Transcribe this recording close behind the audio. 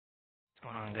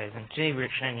What's going on, guys? And today we're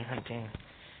shiny hunting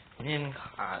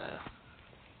Nincada,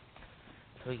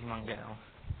 Pokemon Go.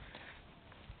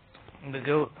 The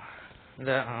goat,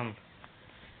 the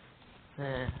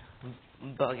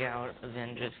bug out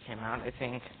event just came out, I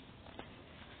think,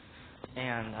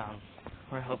 and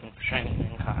we're hoping for shiny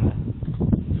Nincada.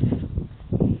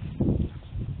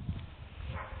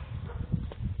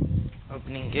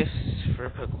 Opening gifts for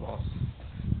Pokeballs.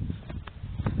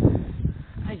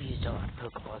 I've used a lot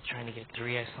of Pokeballs trying to get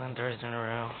 3 excellent throws in a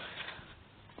row.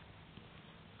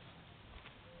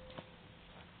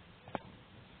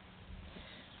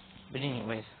 But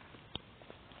anyways,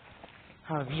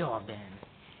 how have y'all been?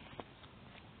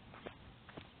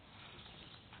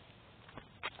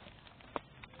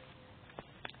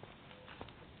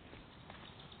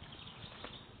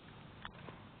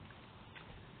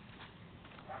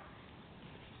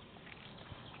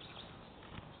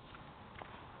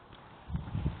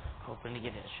 Hoping to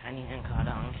get a shiny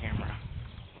Nincada on camera.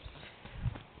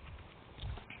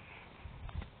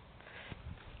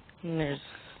 And there's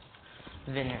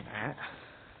Venonat. I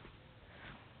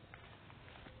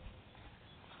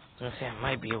was gonna say I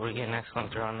might be able to get an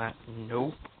excellent throw on that.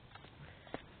 Nope.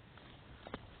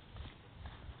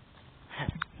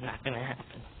 Not gonna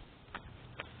happen.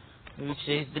 Maybe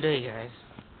today's the day, guys.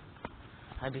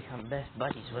 I become best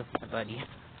buddies with my buddy.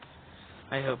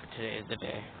 I hope today is the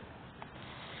day.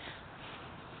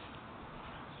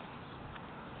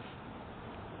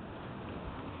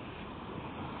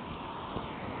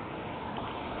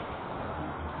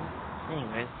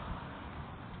 Anyways.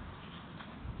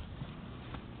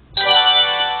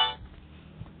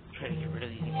 Try to get rid of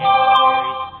these berries.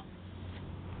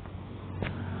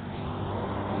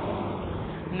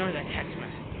 Ignore that text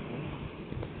message.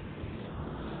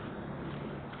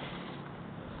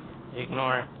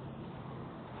 Ignore it.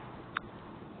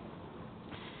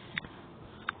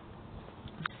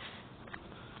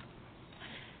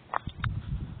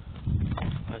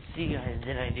 Let's see, guys,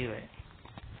 did I do it?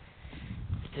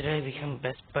 Did I become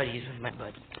best buddies with my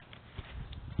buddy?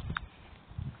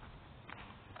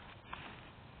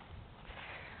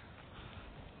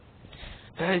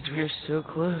 Guys, we're so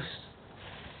close.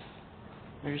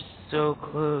 We're so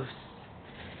close.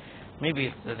 Maybe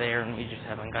it's there and we just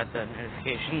haven't got that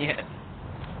notification yet.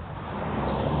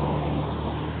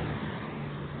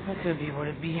 That could be what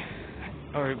it be.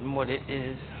 Or what it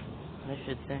is, I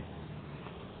should say.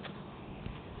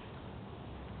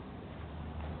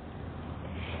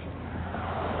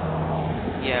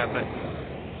 Yeah, but...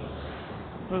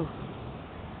 Ooh.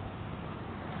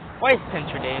 Why has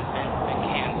Pincer Day been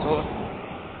canceled?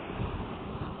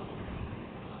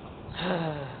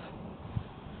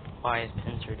 Why is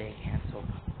Pincer Day canceled?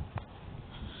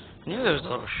 I knew that was a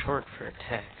little short for a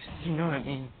text. You know what I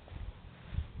mean?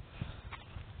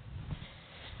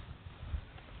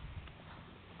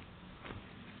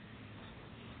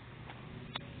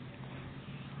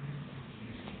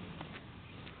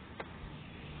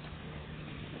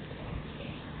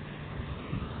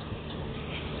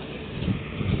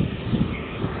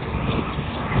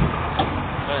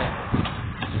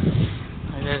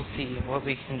 See what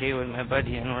we can do with my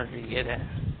buddy in order to get it.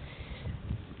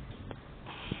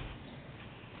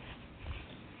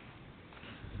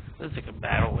 Let's take a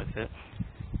battle with it.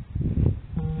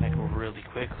 Like really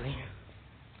quickly.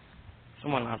 It's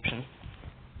one option.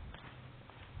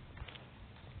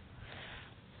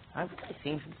 I've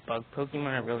seen bug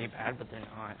Pokemon are really bad, but they're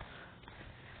not.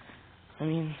 I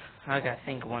mean, I gotta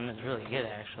think of one that's really good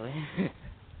actually.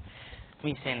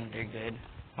 Me saying that they're good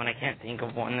when I can't think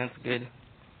of one that's good.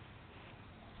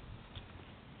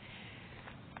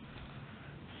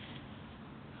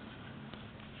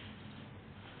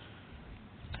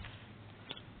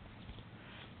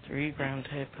 Three ground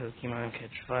type Pokemon catch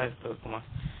 5 Pokemon.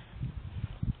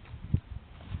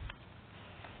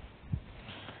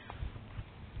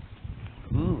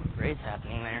 Ooh, raid's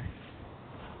happening there.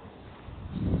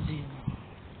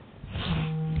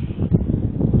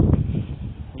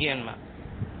 Yanma.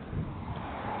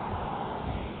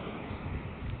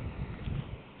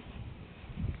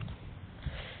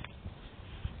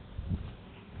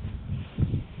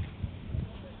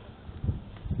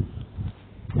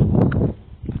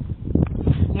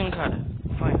 Nincada.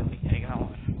 Finally, I got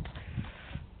one.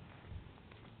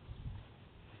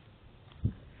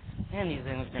 And these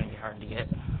things are gonna be hard to get.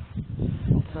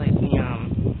 It's like the,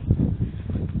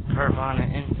 Carvana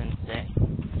Instance Day.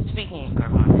 Speaking of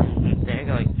Carvana Instance Day, I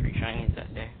got like 3 shinies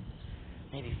that day.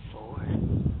 Maybe 4.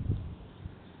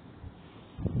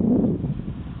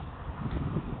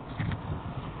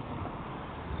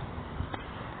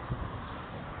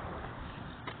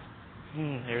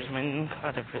 There's my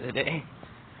Nincada for the day.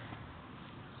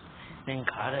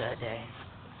 Ninkata a day.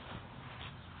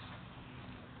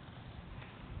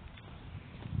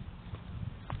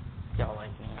 Y'all like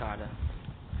Ninkata.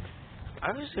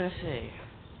 I was gonna say,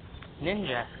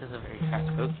 Ninjask is a very fast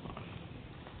Pokemon.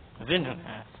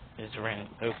 Venonat is a random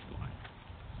Pokemon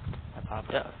that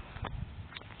popped up.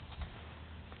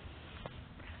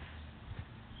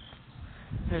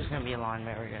 There's gonna be a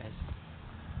lawnmower, guys.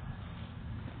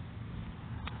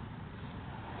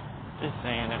 Just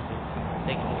saying if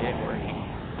they can get it working.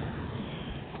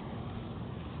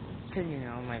 Cause you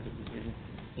know, my videos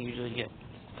usually get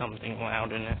something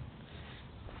loud in it.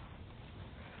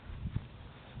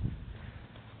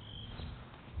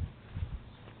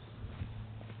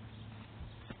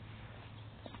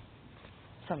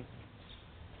 Some.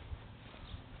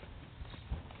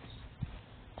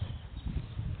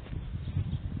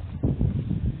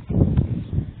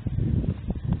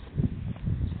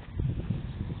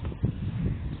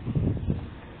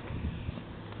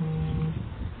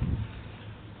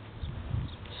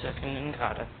 Second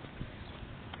Ninkata.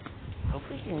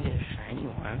 Hopefully you can get a shiny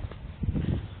one.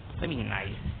 That'd be nice.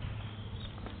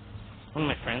 One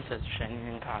of my friends has a shiny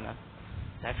Ninkata.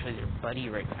 It's actually their buddy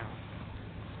right now.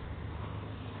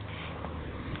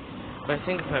 But I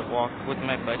think if I walk with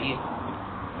my buddy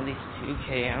at least 2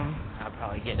 km, I'll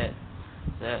probably get it.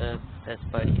 The best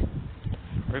buddy.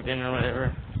 Ribbon or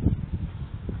whatever.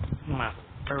 My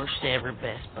first ever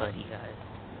best buddy, guys.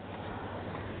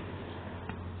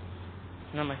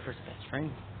 Not my first best friend,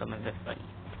 but my best buddy.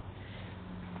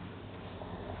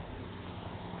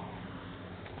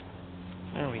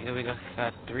 There we go, we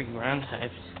got 3 ground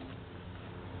types.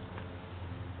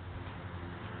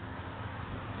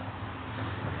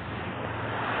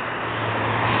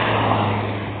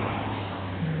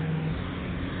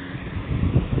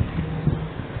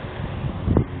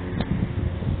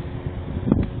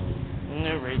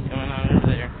 No race going on over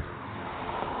there.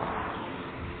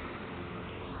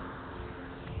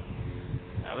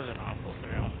 That was an awful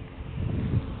throw.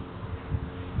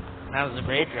 That was a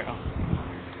great throw.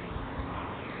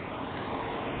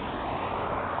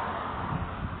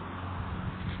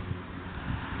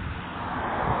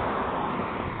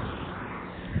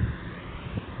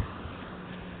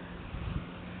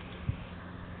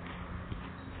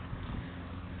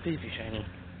 Please be shiny.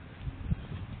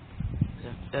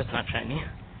 That's not shiny.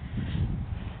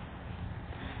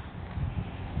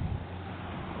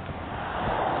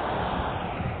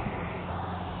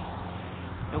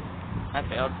 Nope, I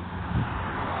failed.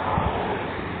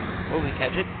 Will we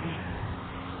catch it?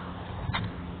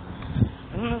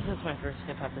 I don't know if that's my first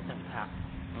Hippopotas.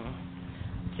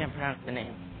 Can't pronounce the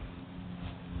name.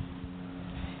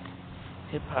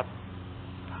 Hippopotas.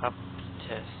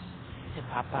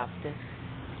 Hippopotas?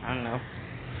 I don't know.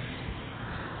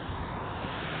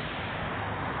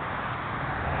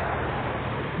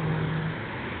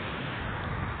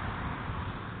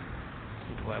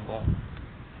 Dwebble.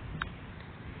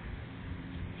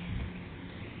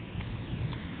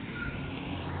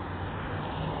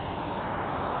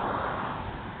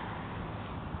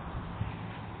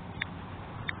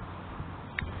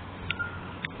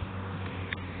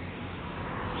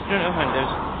 I don't know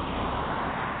hunters.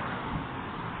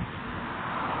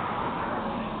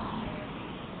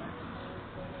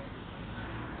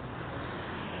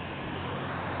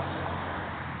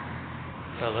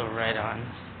 Fellow Rhydons.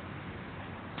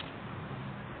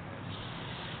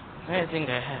 I think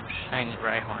I have shiny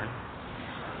Rhyhorn.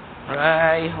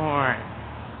 Rhyhorn!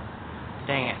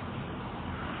 Dang it.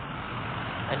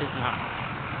 I did not.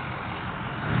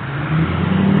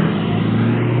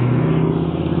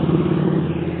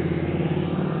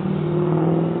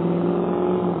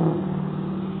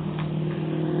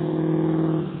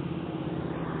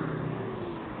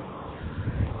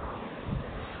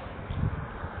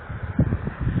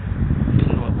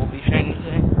 What will be shiny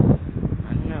today?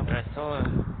 I don't know, but I saw a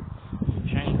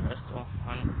shiny crystal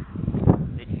on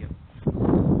video.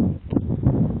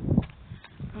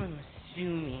 I'm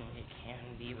assuming it can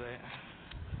be, but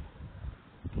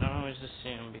don't always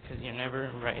assume because you're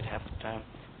never right half the time.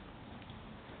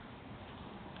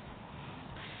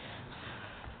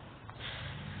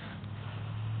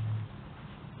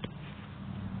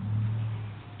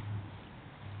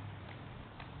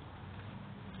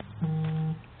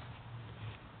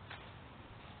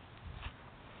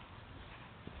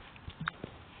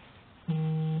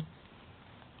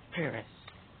 Paris.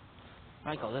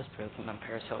 I call this Pokemon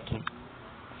Paris Hilton.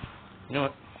 You know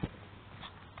what?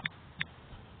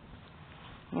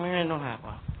 I don't have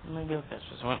one. Maybe I'll catch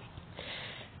this one.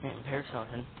 Paris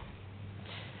Hilton.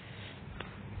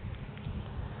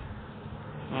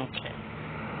 Okay.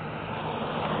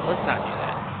 Let's not do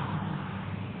that.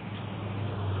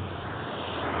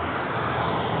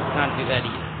 do that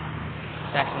either.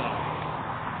 That's annoying.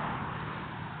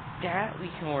 That we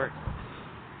can work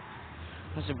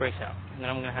once it breaks out. And then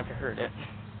I'm gonna have to hurt it.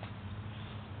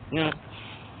 You know, as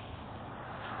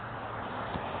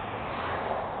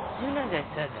soon as I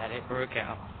said that, it broke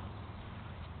out.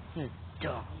 It's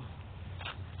dumb.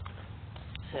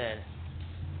 Said,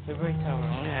 if it breaks out,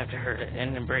 I'm gonna have to hurt it.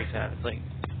 And it breaks out. It's like,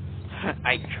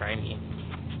 I try me.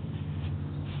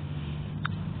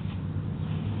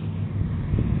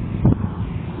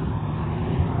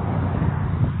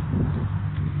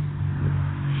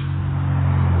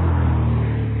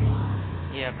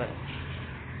 Yeah, but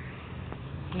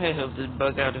I hope this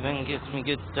bug out event gets me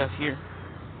good stuff here.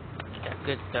 Yeah,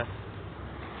 good stuff.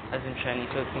 As in shiny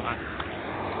Pokemon.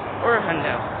 Or a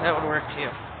hundo. That would work too.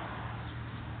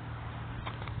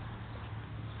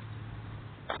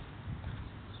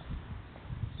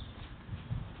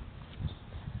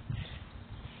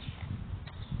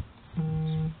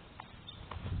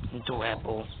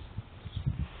 Dwebble.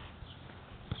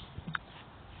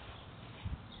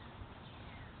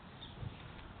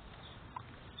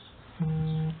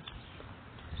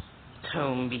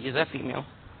 Tomby. Is that female?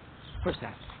 Of course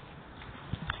not.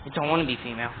 I don't want to be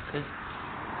female, because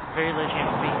very low chance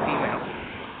of being female.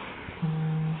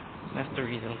 That's the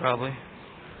reason, probably.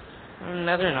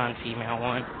 Another non-female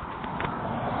one.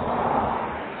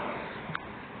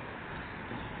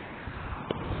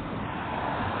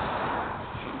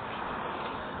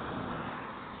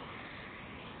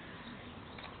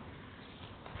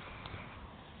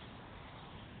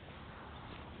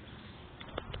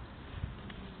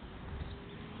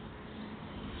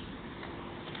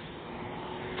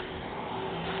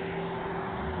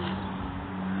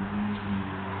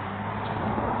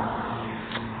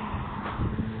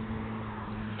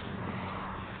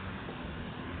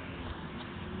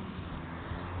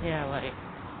 Yeah,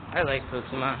 I like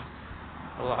Pokemon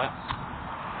a lot.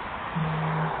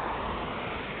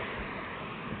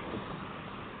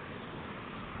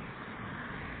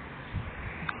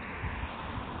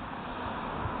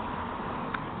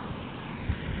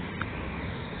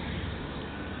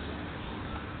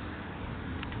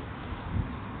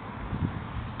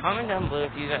 Comment down below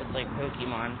if you guys like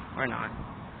Pokemon or not,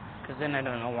 because then I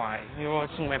don't know why. If you're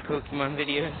watching my Pokemon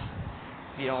videos,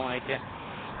 if you don't like it.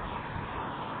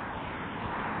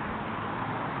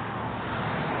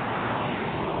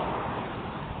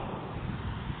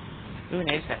 Ooh, an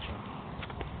egg catching.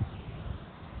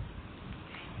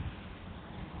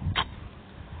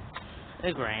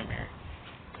 A Grimer.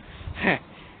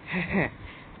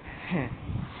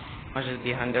 Watch this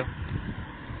be hundo.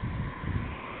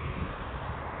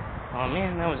 Oh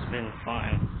man, that was been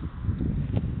fun.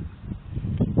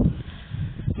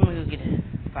 I'm gonna go get a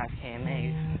 5K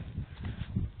eggs.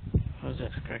 What was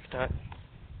that, Kriktot?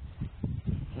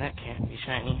 That can't be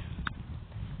shiny.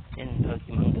 In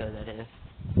Pokemon Go, that is.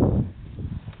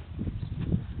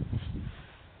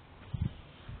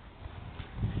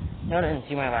 Y'all didn't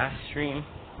see my live stream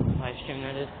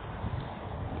that is.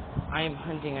 I am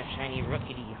hunting a shiny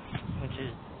Rookidee, which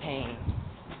is pain.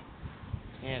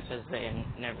 Yeah, it says they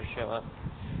never show up.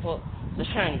 Well, the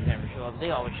shinies never show up.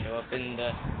 They always show up in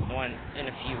a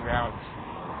few routes.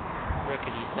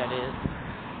 Rookidees, that is.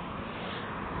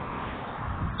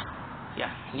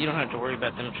 Yeah, you don't have to worry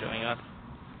about them showing up.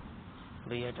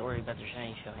 But you have to worry about their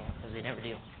shiny showing up, because they never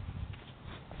do.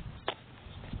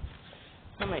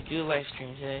 I might do a live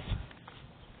stream today.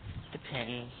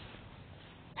 Depends.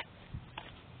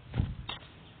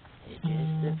 It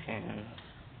just depends.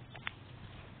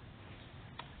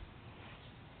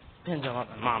 Depends on what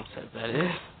my mom says, that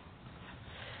is.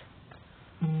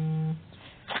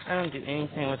 I don't do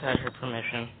anything without her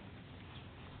permission.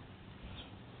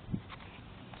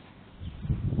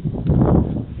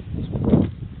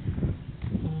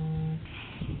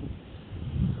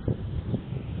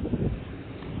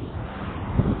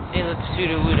 Say let's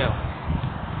pseudo-wudo.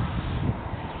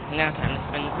 Now time to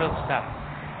spin the Pokestop.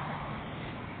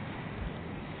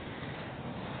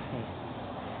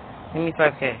 Give me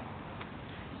 5K.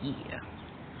 Yeah.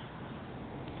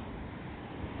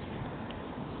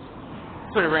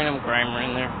 Put a random Grimer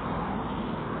in there.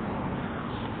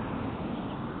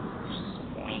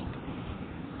 Boink.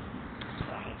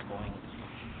 Boink, boink.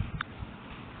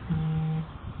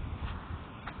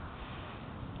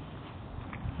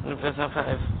 What if that's a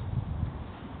 5?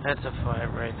 That's a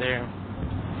 5 right there.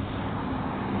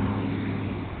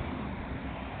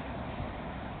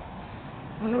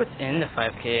 I wonder what's in the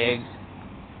 5K eggs.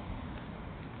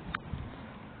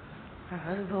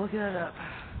 Let's go look that up.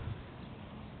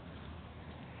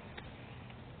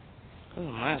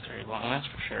 Doesn't last very long, that's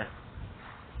for sure.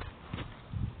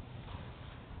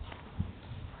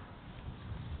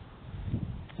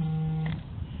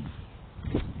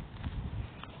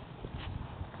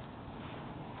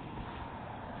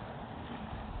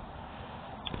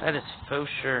 That is for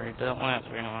sure. It doesn't last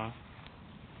very long.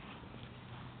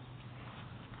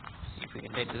 See if we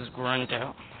can take this grunt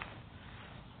out.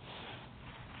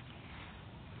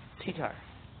 T-Tar.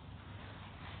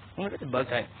 Look at the bug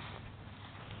type.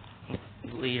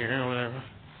 Leader or whatever.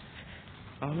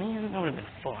 Oh man, that would have been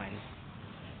fun.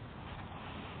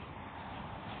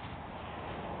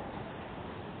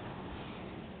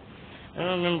 I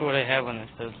don't remember what I have on this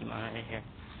Pokemon right here.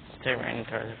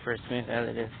 Tyranitar, the first move out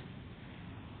of this.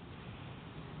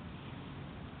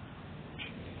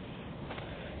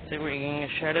 So we're getting a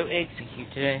Shadow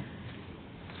Execute today.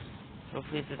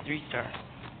 Hopefully it's a 3-star.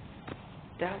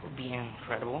 That would be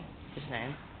incredible. Just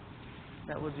saying.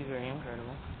 That would be very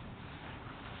incredible.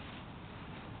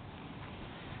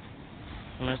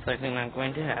 Most likely not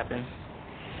going to happen.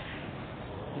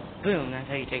 Boom, that's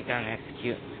how you take down and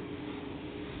Execute.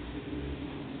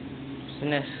 So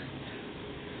next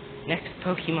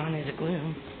Pokemon is a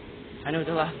Gloom. I know what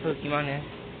the last Pokemon is.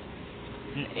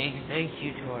 An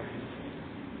Exeggutor.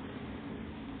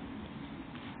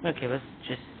 Okay, let's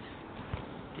just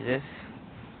do this.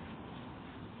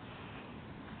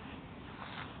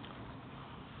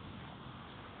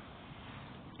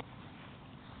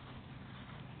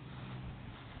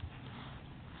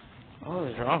 Oh,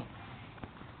 it's wrong.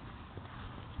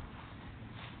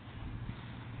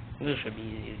 This should be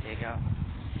easy to take out.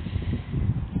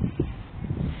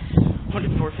 What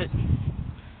did forfeit?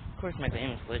 Of course my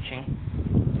game is glitching.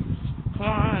 Come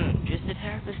on, just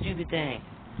attack the stupid thing.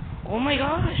 Oh my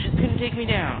gosh, it's gonna take me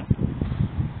down.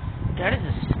 That is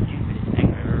the stupidest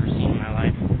thing I've ever seen in my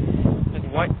life.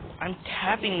 Like, what? I'm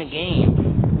tapping the game.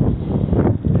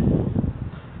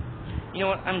 You know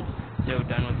what? I'm so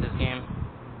done with this game.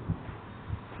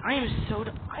 I am so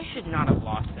done. I should not have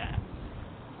lost that.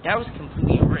 That was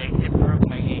completely rigged. It broke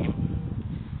my game.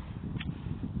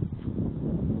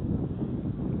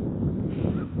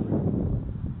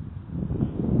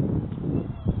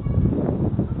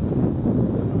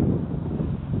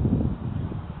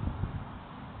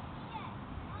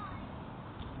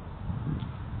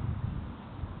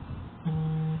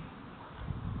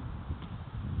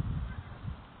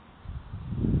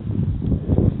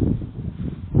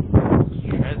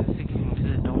 Try this again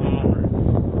because it don't want to work.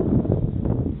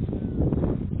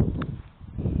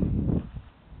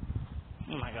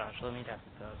 Oh my gosh, let me tap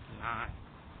the Pokemon.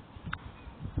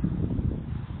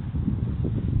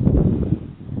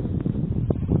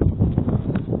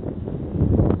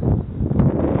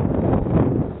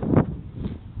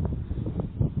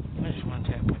 I just want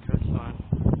to tap my Pokemon.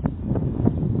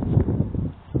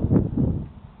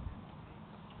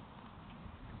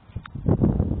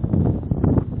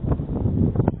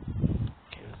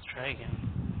 Okay, let's try again.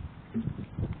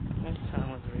 This time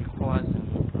with the Rayquaza in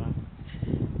the front.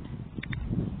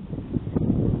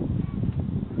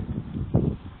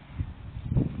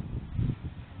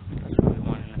 That's what we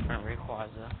want in the front,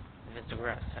 Rayquaza. If it's a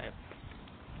grass type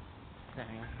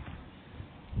thing.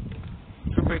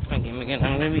 If it breaks my game again,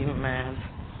 I'm gonna be mad.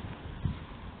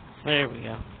 There we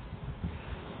go.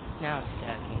 Now it's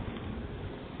attacking.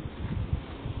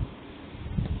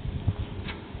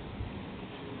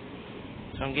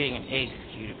 So I'm getting an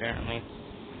Execute apparently.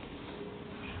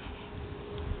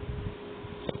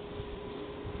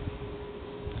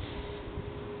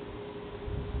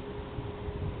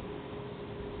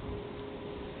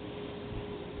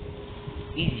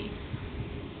 Easy.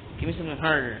 Give me something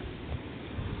harder.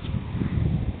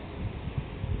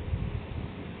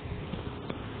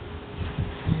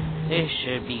 This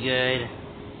should be good.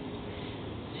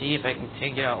 See if I can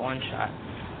take it out one shot.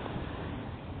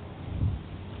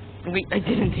 Wait, I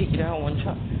didn't take it out one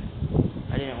shot.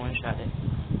 I didn't one shot it.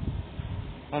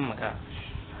 Oh my gosh.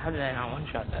 How did I not one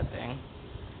shot that thing?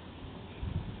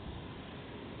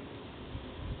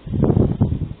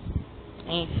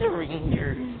 Hey,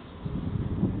 surrender.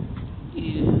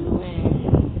 You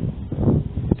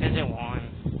win. Because it won.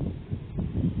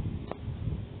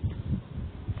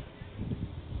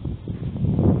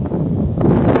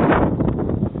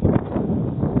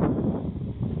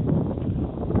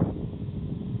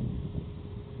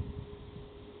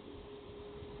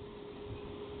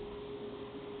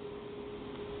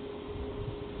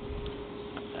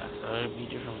 So that would be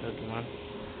different Pokemon.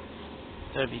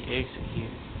 That would be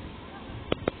Execute.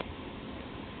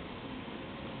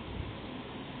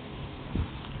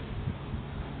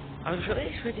 I was really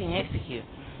expecting Execute.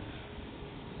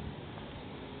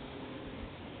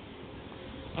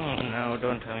 Oh no,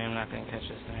 don't tell me I'm not going to catch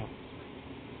this thing.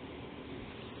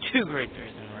 2 Great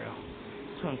Bears in a row.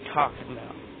 That's what I'm talking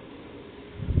about.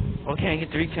 Oh, can I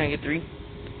get 3? Can I get 3?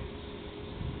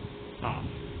 Oh.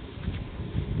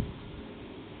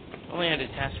 Only had a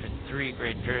task for 3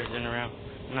 great jurors in a row.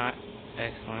 Not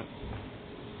excellent.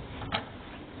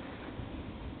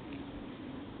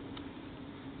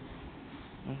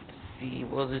 Let's see,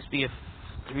 will this be a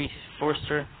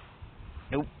 4-star?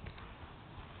 Nope.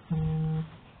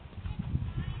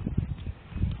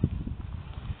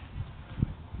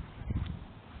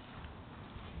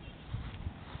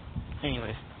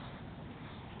 Anyways,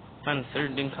 found the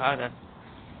 3rd Ninkata.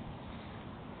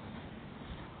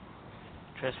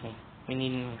 Trust me, we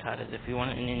need Ninkatas if we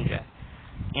want a ninja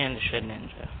and a shed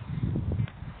ninja.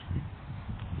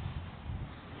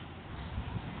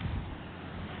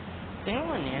 I think I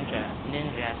want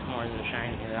ninja more as a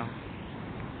shiny though.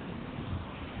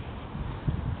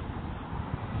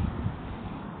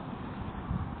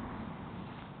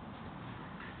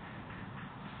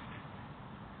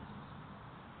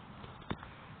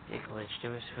 Big glitch, it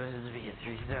was supposed to be a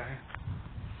 3-star.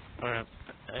 Or a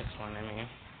X1, I mean.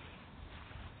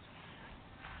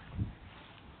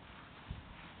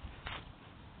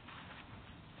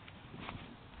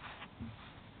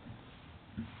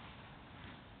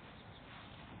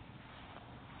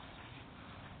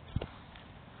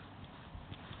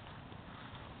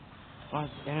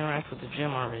 Let's interact with the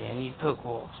gym already. I need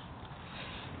Pokeballs.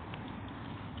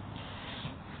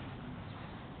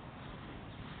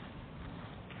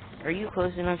 Are you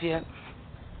close enough yet?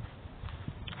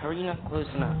 How are you not close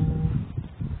enough?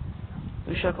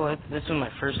 Ooh, Shuckle, this was my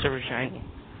first ever shiny.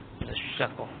 The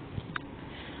Shuckle.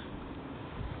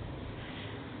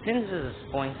 I think this is a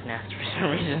Spoink Nest for some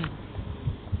reason.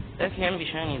 That can be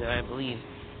shiny though, I believe.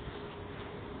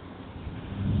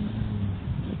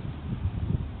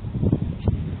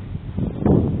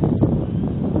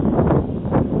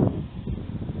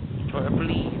 Or I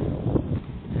believe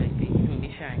that it can be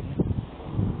shiny.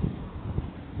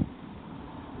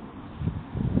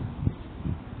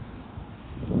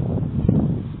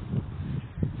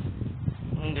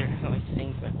 And there's always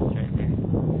things about this right there.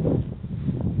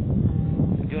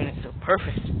 They're doing it so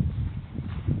perfect.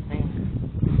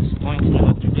 It's going to know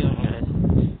what they're doing, guys.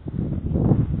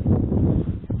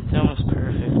 It's almost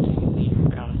perfect. These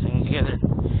bouncing together.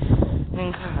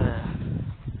 Ninkata.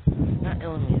 Not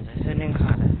Illumise, I said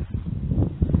Ninkata.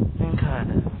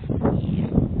 Ninkata. Yeah.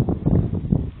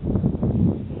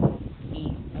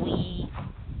 Wee.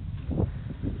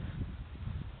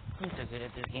 I'm so good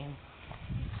at this game.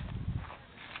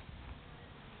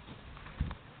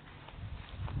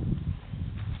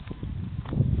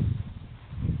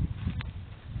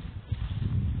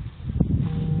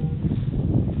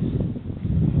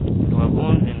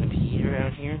 And the Peter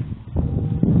out here.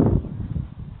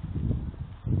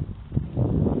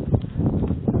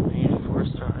 And 4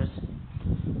 stars.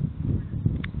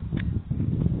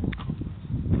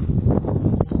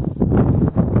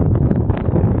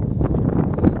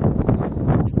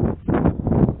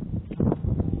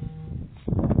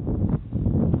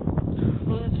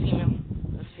 Oh, that's female.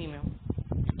 That's female.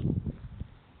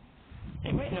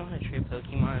 Anybody know how to trade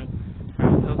Pokemon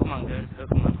from Pokemon Go to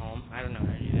Pokemon Home? I don't know how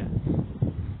to do that.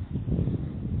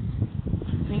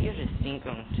 I think you have to sync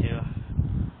them to your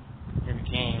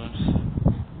games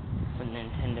with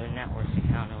Nintendo Network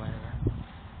account or whatever.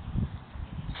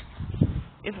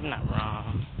 If I'm not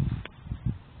wrong.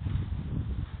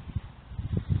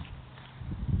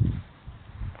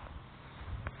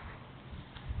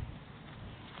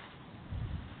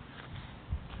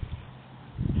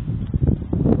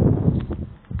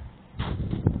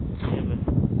 Yeah, but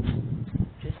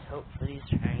just hope for these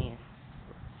shiny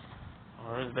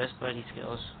or the best buddy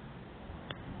skills.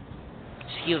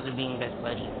 Skills of being best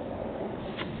buddy.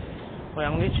 Wait,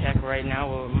 I'm gonna check right now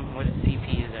what its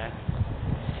CP is at.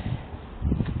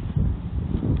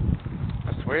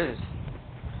 I swear this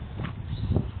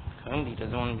Combee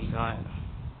doesn't want to be got.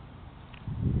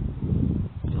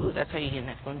 Ooh, that's how you get an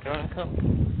excellent draw in a cup.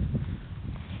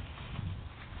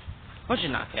 What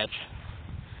should not catch?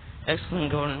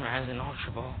 Excellent Golden Rise and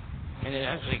Ultra Ball. And it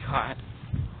actually caught.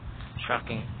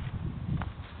 Shocking.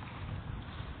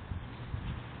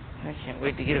 I can't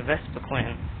wait to get a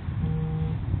Vespiquen.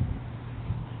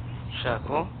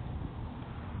 Shuckle.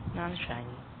 Not a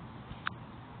shiny.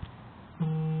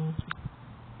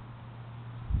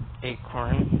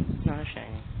 Acorn. Not a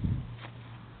shiny.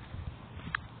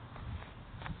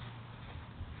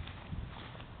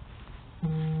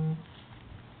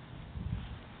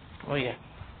 Oh yeah.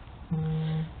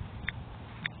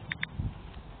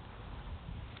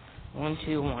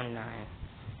 1219.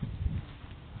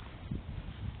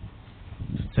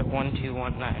 It's at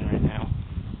 1219 right now.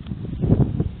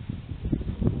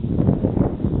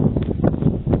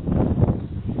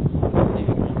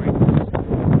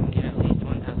 Get at least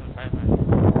 1,500.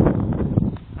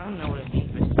 I don't know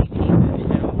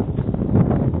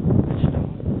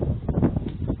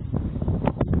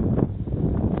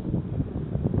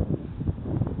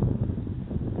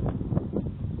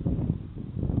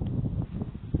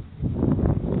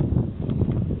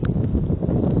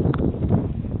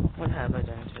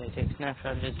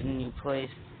snapshot just a new place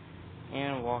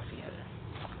and walk together.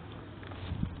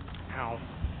 Ow.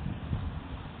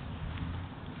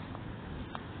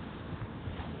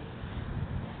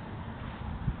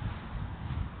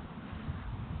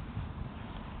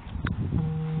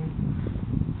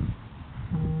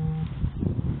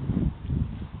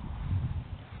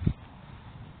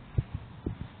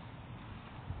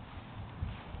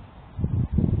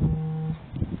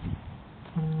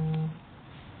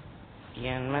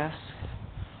 Yanma.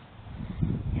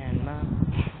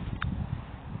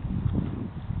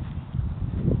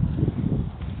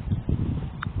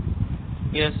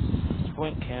 Yes, this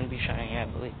point can be shiny, I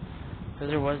believe. Because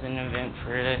there was an event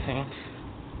for it, I think.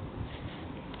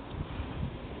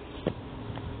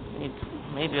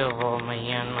 Maybe I'll evolve my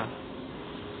Yanma.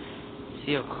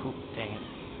 See a cool thing.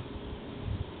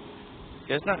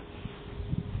 Guess not.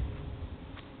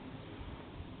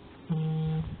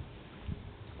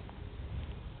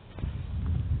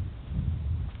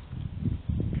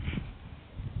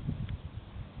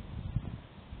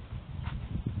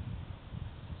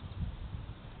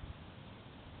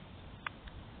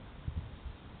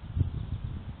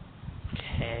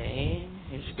 Okay,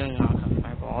 you're just gonna knock off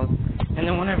my balls. And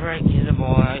then whenever I get a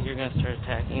ball out, you're gonna start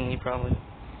attacking me, probably.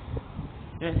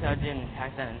 Notice how I didn't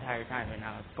attack that entire time, but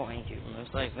now it's going to,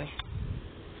 most likely.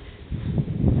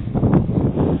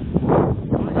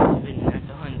 I might have been at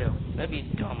the hundo. That'd be a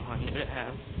dumb hundo to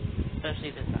have. Especially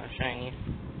if it's not shiny.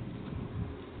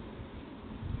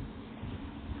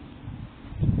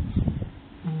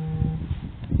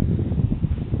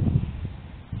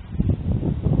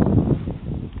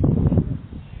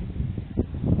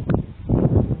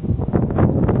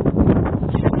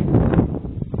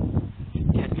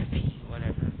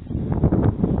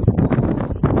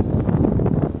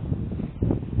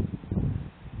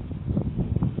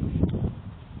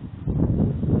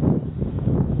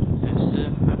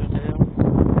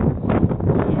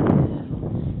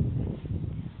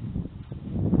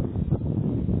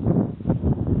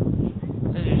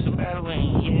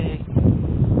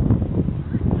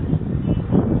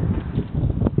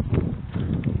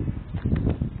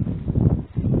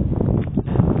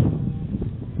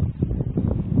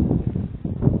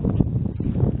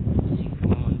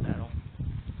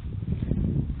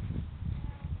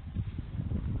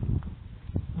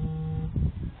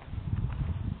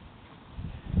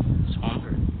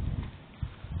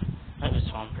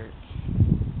 Swampert.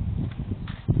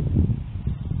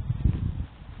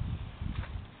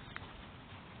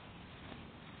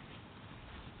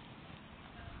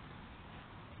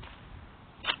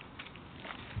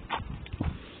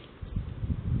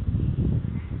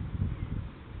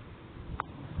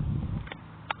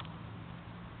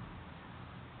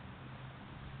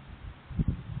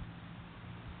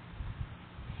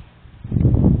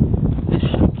 This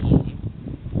should be easy.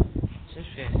 Just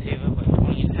gonna save up like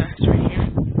 20 attacks right here.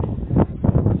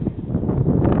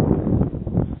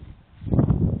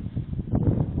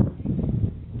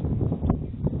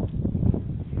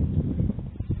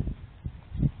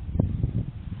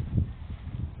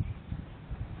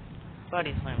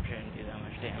 Body slam shouldn't do that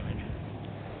much damage,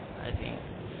 I think.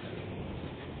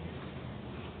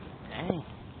 Dang.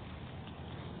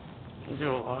 These are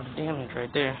a lot of damage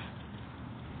right there.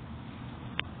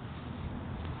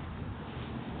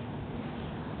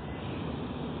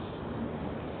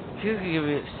 If you could give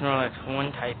it Snorlax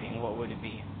one typing, what would it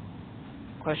be?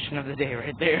 Question of the day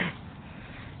right there.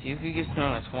 If you could give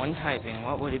Snorlax one typing,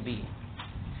 what would it be?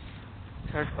 It's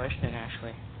a hard question,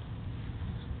 actually.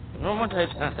 The normal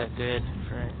type's not that good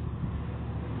for it.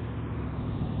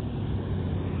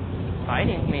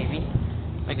 Fighting, maybe.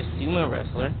 Like a sumo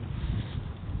wrestler.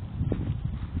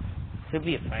 Could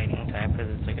be a fighting type, because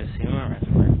it's like a sumo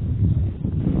wrestler.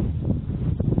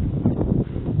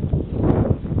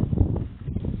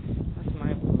 That's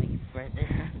my belief right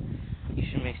there. You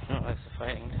should make Snorlax a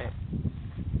fighting type.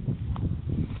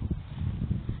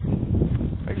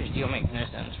 Or just you'll make no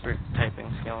sense for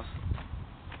typing skills.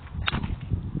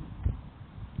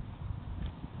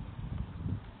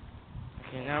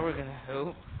 Okay, now we're gonna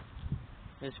hope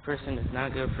this person does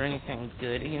not go for anything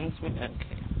good against me.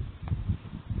 Okay.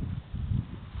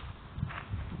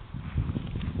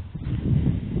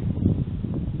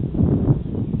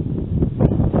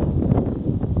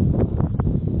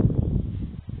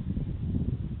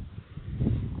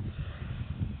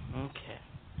 Okay.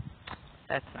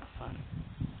 That's not fun.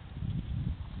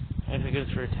 If it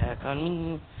goes for attack on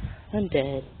me, I'm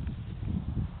dead.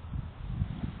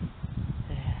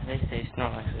 They say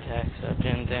Snorlax attacks up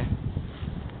in there.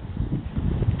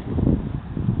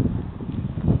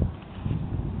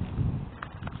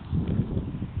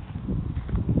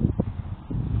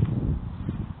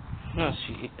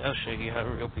 I'll show you how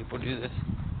real people do this.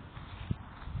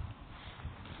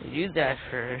 They do that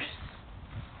first,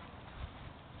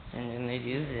 and then they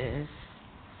do this.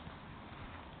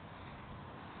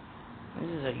 This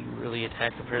is how you really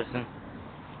attack a person.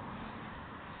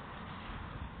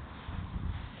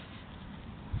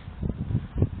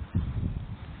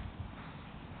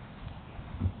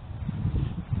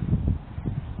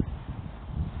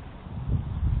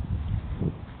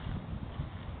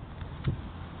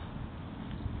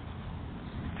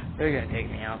 They're gonna take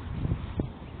me out.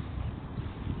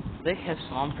 They kept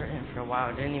Swampert in for a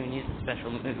while. Didn't even use a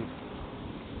special move.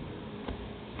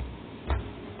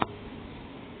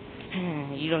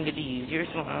 You don't get to use your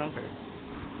Swampert.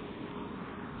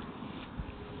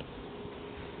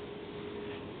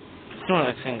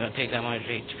 Snorlax ain't gonna take that much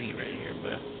HP right here,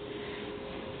 but...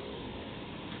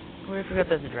 Oh, I forgot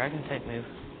that's a Dragon type move.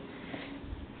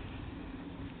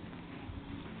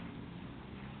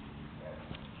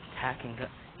 Attacking.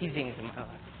 He's thinking to my life.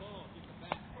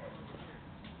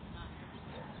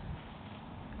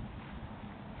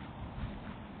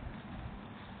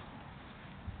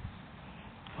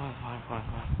 Fine.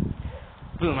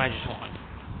 Boom, I just won.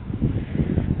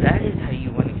 That is how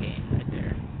you win a game right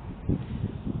there.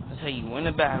 That's how you win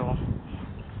a battle.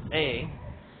 That's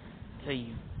how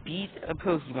you beat a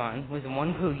Pokemon with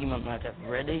one Pokemon left at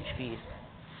red HP.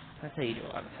 That's how you do a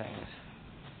lot of things.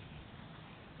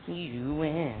 You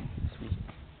win. Sweet.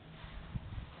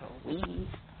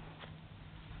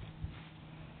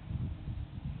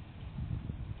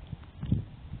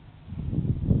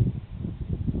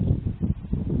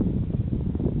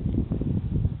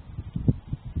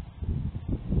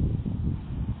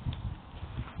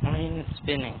 It's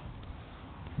spinning.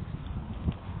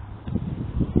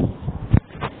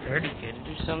 I heard it good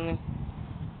or something.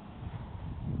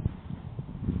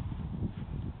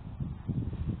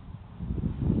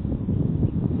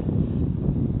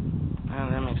 Oh,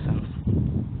 that makes sense.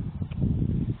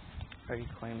 Already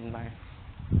claimed my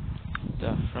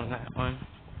stuff from that one.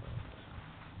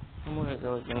 I'm gonna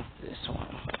go against this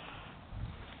one.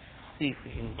 See if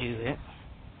we can do it.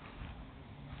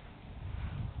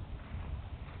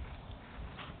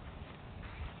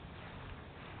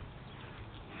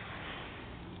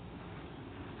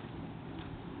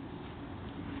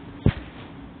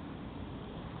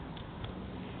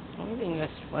 I think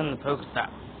that's when the poke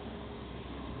stops.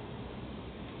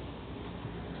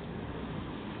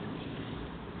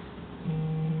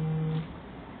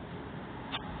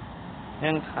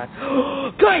 And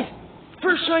guys!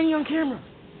 First shiny on camera!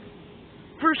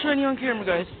 First shiny on camera,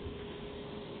 guys!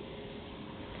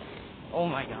 Oh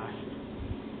my gosh.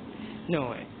 No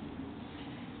way.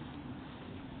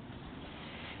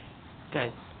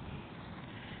 Guys.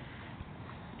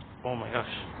 Oh my gosh.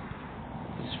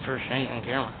 This is first shiny on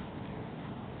camera.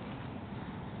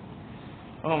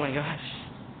 Oh my gosh.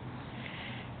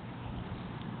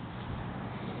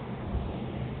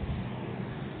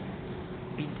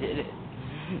 We did it.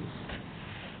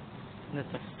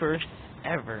 That's the first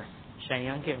ever shiny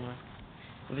on camera.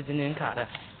 It was an Nincada.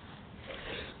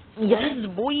 Yes,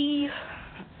 boy!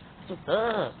 That's what's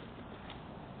up.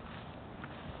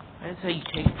 That is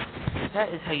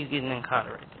how you get an Nincada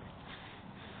right there.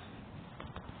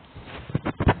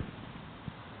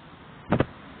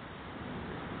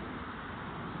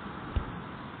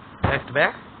 Back to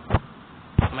back?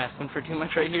 I'm asking for too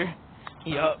much right here.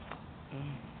 Yup.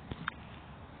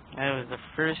 That was the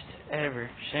first ever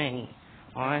shiny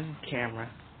on camera.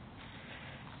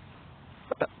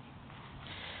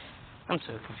 I'm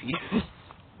so confused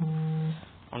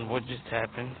on what just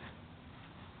happened.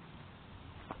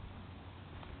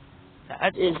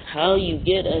 That is how you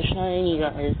get a shiny,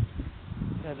 guys.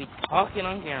 You gotta be talking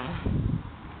on camera.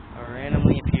 Or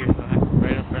randomly appears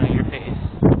right in front of your face.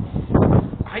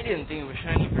 I didn't think it was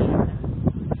shiny for a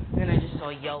minute. Then I just saw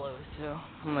yellow, so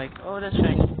I'm like, oh, that's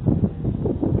shiny.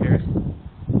 Paris?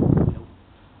 Nope.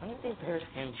 I don't think Paris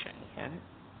can be shiny, can it?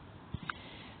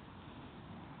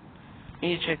 I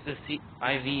need to check the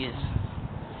IVs.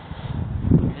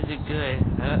 Is it good?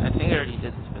 I think I already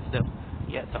did this, but still.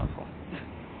 Yeah, it's awful.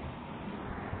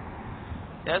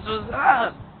 That's what's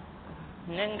up!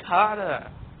 Nincada.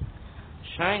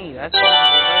 Shiny, that's our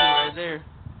buddy right there.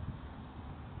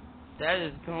 That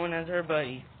is going as our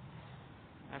buddy.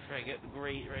 After I get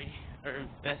great or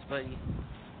best buddy.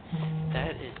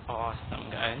 That is awesome,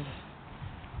 guys.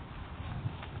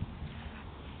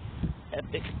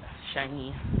 Epic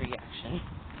shiny reaction.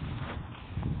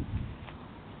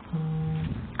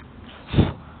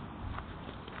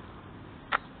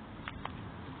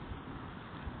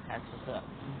 That's what's up.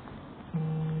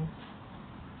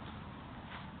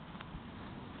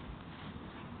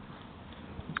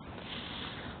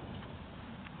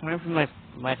 Whenever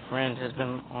my friend has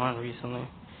been on recently.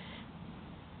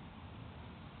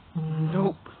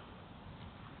 Nope.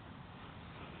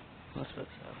 What's up,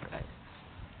 guys?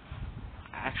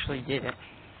 I actually did it.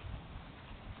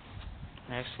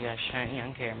 I actually got shiny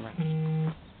on camera.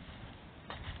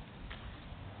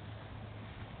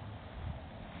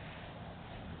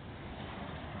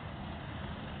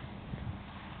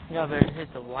 Y'all better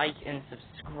hit the like and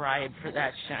subscribe for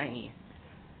that shiny.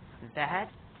 That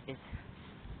is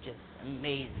just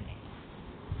amazing.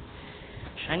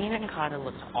 Shiny Nincada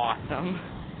looks awesome.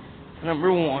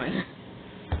 Number one.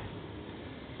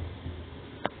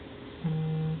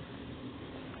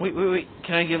 Wait.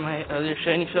 Can I get my other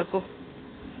shiny Shuckle?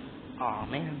 Aw,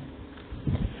 man.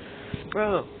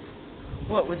 Bro,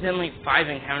 what, within like 5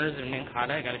 encounters of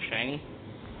Nincada, I got a shiny?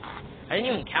 I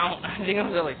didn't even count. I think I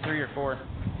was at like 3 or 4.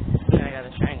 And I got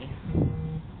a shiny.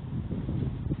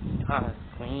 Ah,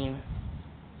 clean.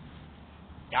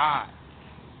 God.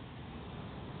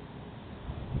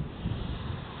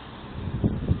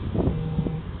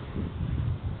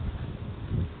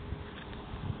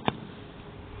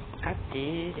 I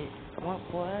did it.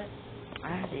 What?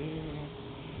 I did it.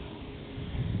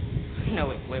 No,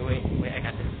 wait, I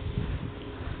got this.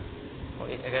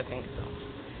 Wait, I gotta think so.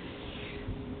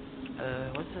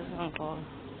 What's this song called?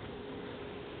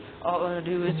 All I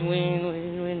do is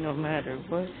win, no matter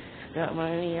what. Got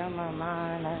money on my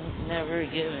mind, I ain't never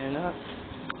giving up.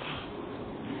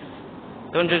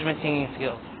 Don't judge my singing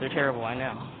skills. They're terrible, I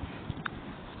know.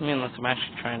 I mean, unless I'm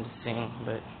actually trying to sing,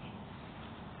 but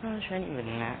I'm trying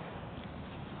even that.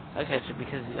 I'll catch it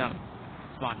because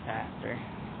spawn faster.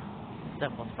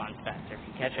 Stuff will spawn faster. If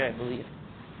you catch it, I believe.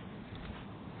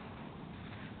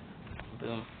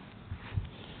 Boom.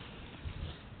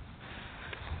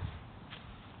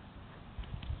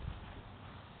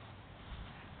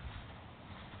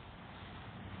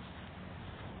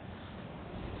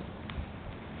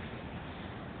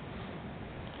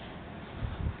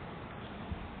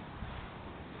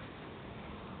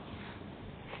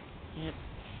 Yep.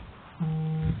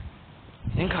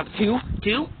 Income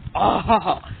 2?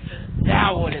 Oh,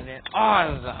 that would have been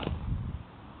awesome.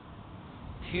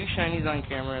 2 shinies on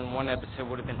camera in one episode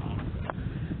would have been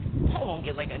awesome. I won't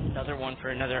get like another one for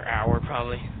another hour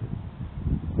probably.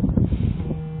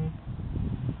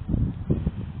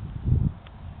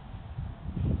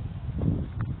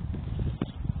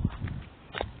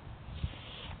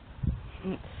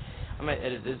 I might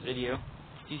edit this video.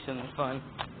 Do something fun.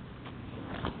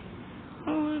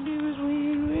 All I do is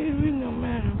win, no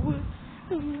matter what.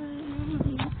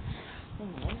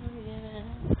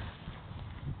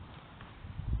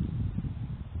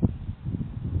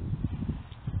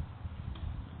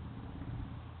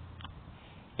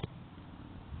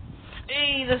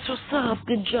 Hey, that's what's up.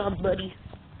 Good job, buddy.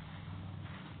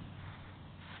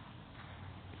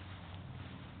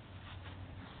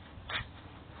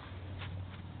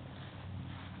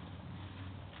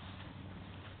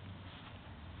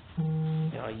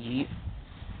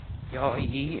 Y'all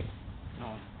yeet.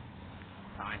 No.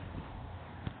 Fine.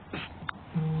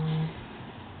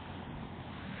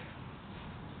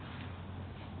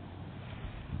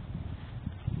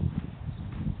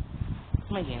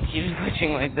 My game keeps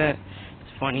glitching like that.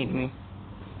 It's funny to me.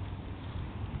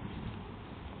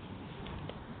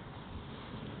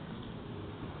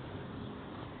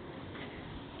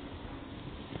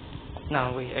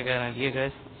 No, wait, I got an idea,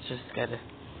 guys. It's just gotta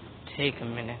take a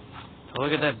minute. Oh,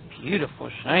 look at that beautiful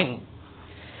shiny.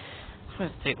 It's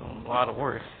gonna take a lot of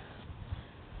work.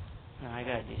 No, I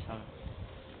gotta do something.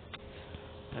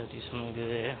 Gotta do something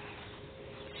good.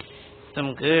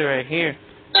 Something good right here.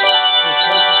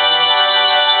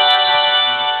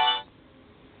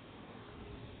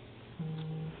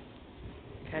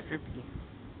 Caterpie.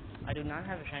 I do not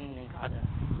have a shiny Nincada.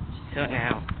 So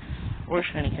now, or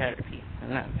shiny Caterpie.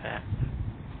 I'm not fat.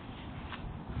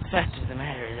 The fact of the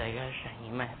matter is I got a shiny.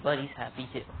 My buddy's happy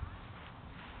too.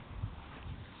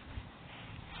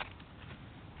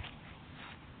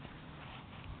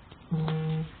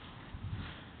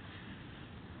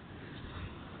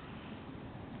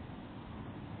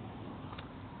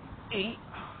 Eight.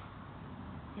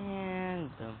 And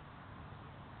boom.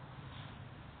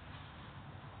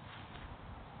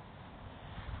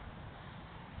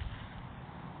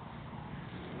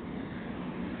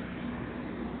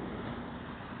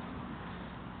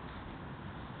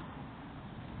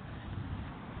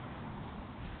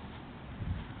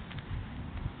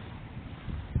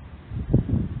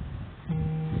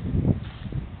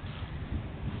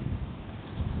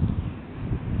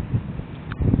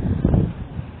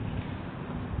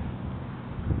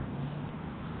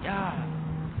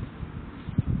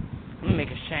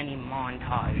 shiny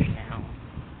montage now.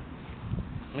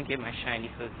 I'm gonna get my shiny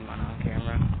Pokemon on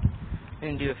camera. I'm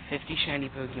gonna do a 50 shiny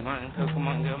Pokemon and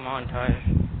Pokemon Go montage.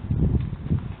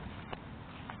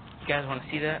 You guys wanna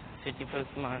see that? 50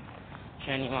 Pokemon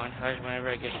shiny montage whenever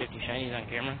I get 50 shinies on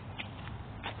camera.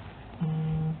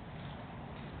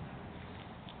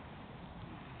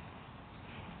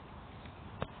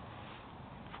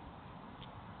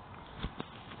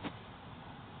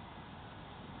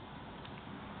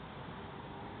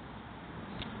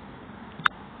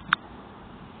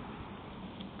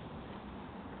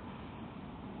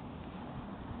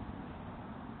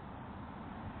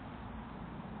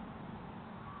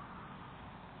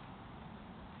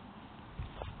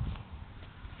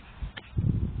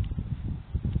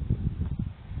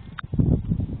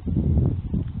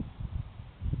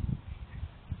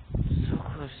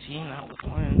 Seeing that with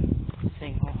one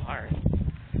single heart.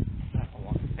 I'm not gonna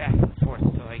walk back and forth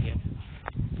until I get.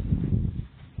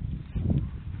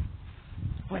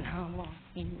 When how long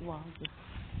you walk.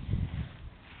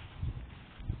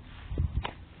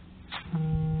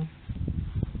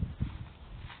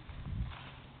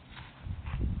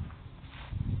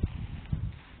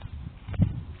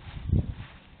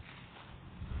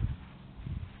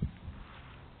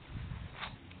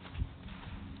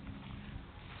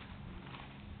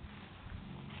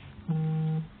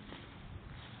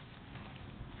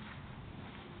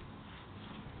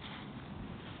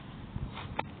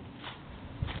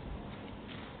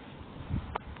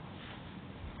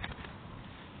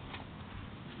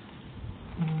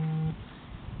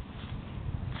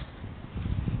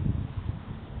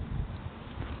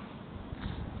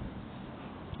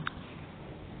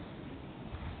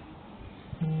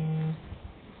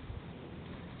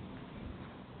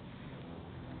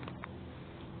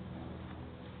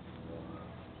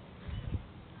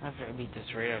 After I beat this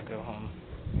raid, I'll go home.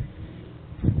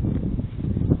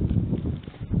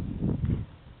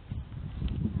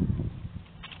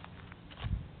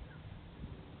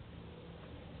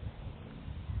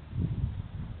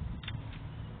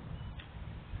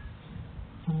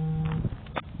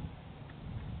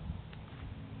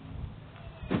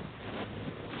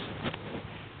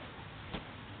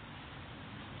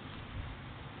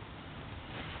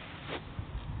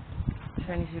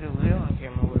 Shiny Sudowoodo on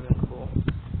camera would have been cool.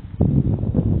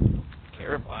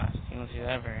 Blast. You don't see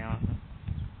that very often.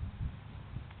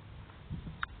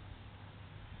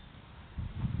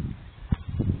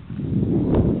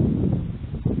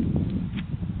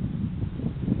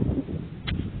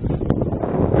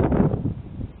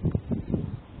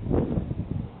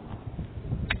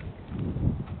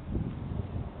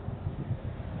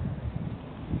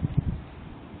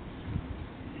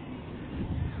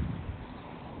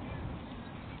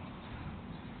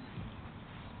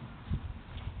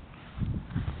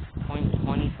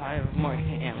 .25 more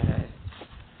amethyst.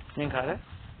 You got it?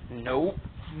 Nope.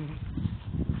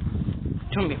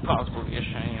 It's gonna be possible to get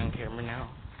shiny on camera now.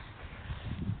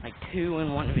 Like 2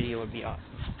 in 1 video would be awesome.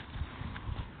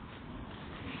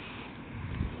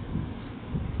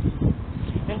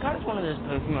 Nincada is one of those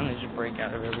Pokemon that just break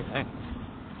out of everything.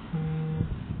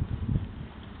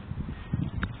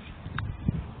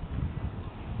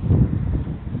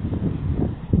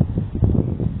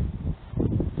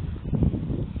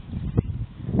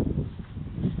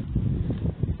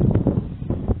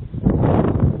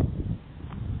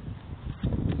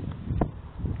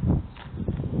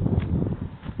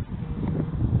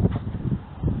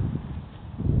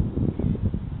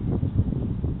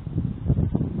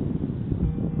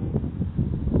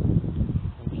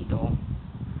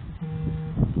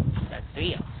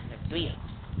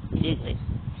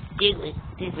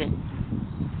 Diglett.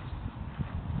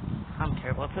 I'm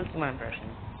terrible at Pokemon impression.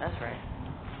 That's right.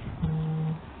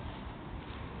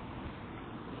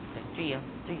 Trio.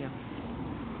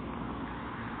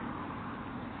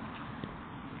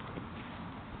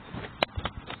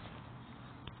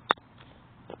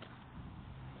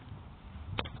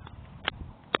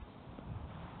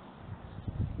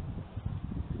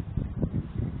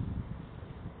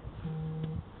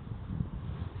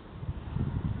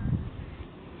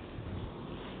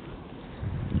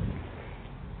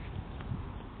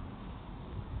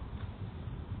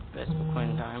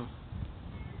 Vespiquen time.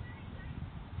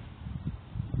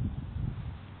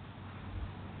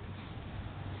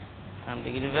 Time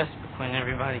to get a Vespiquen,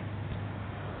 everybody.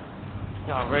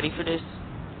 Y'all ready for this?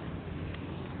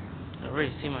 Y'all ready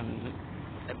to see my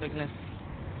epicness?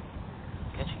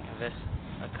 Catching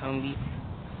a Combee.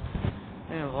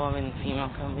 And evolving female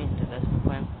Combee into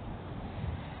Vespiquen.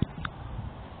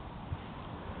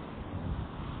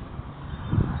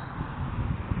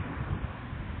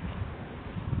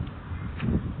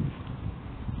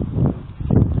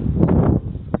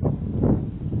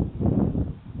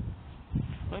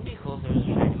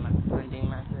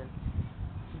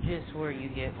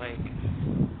 get, like,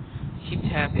 keep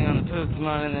tapping on the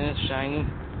Pokemon and then it's shiny.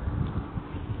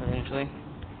 Eventually.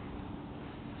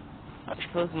 I wish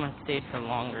Pokemon stayed for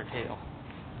longer, too.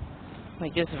 I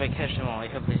guess if I catch them all, I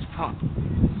hope they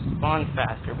spawn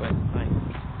faster, but, like...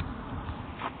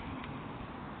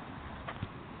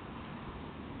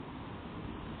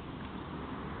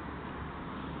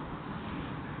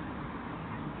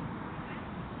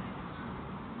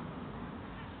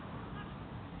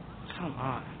 Come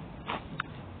on.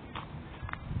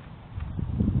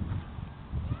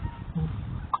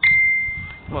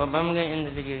 Well, I'm gonna end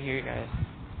the video here, guys.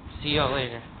 See y'all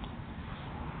later.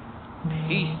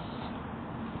 Peace.